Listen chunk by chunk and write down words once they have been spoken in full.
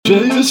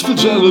is for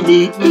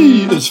Jeremy,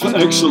 E is for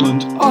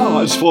excellent,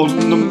 R is for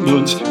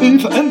numbers, E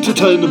for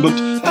entertainment,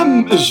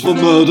 M is for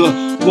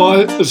murder,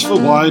 Y is for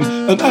wine,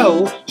 and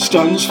L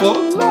stands for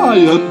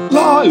lion,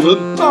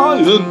 lion,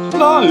 lion,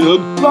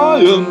 lion,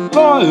 lion,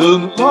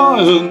 lion,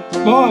 lion,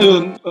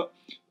 lion.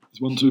 There's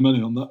one too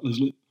many on that,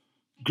 Leslie.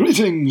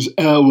 Greetings,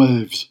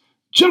 airwaves.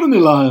 Jeremy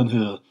Lyon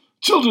here,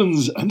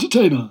 children's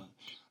entertainer.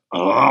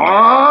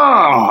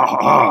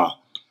 The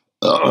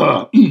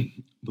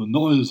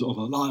noise of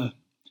a lion.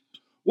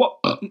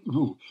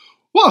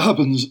 What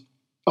happens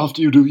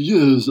after you do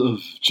years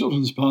of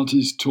children's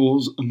parties,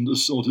 tours, and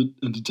assorted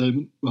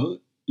entertainment? Well,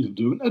 you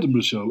do an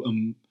Edinburgh show,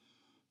 and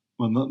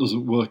when that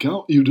doesn't work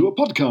out, you do a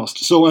podcast.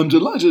 So I'm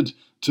delighted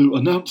to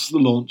announce the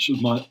launch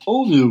of my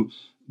all-new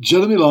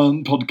Jeremy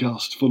Lyon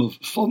podcast full of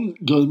fun,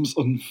 games,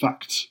 and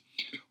facts.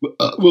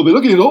 We'll be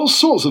looking at all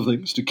sorts of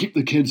things to keep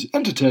the kids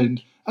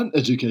entertained and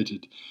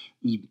educated.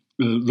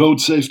 Road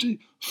safety,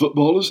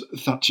 footballers,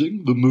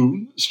 thatching, the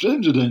moon,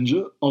 stranger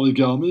danger,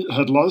 origami,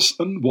 head lice,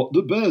 and what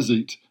do bears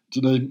eat,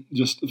 to name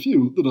just a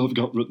few that I've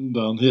got written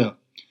down here.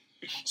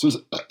 So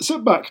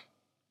sit back.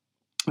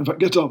 In fact,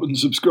 get up and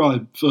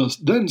subscribe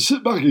first, then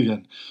sit back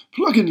again,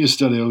 plug in your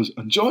stereos,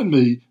 and join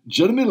me,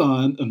 Jeremy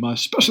Lyon, and my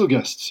special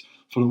guests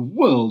for a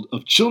world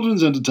of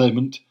children's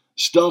entertainment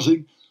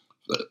starting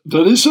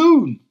very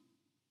soon.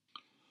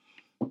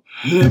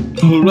 Hip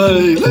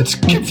hooray, let's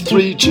give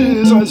 3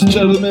 cheers as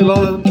Jeremy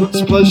Lyon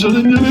puts pleasure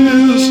in your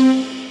ears.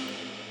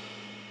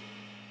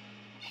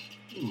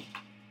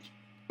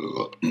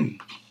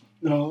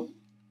 No,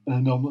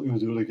 I'm not going to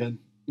do it again.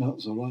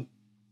 That's all right.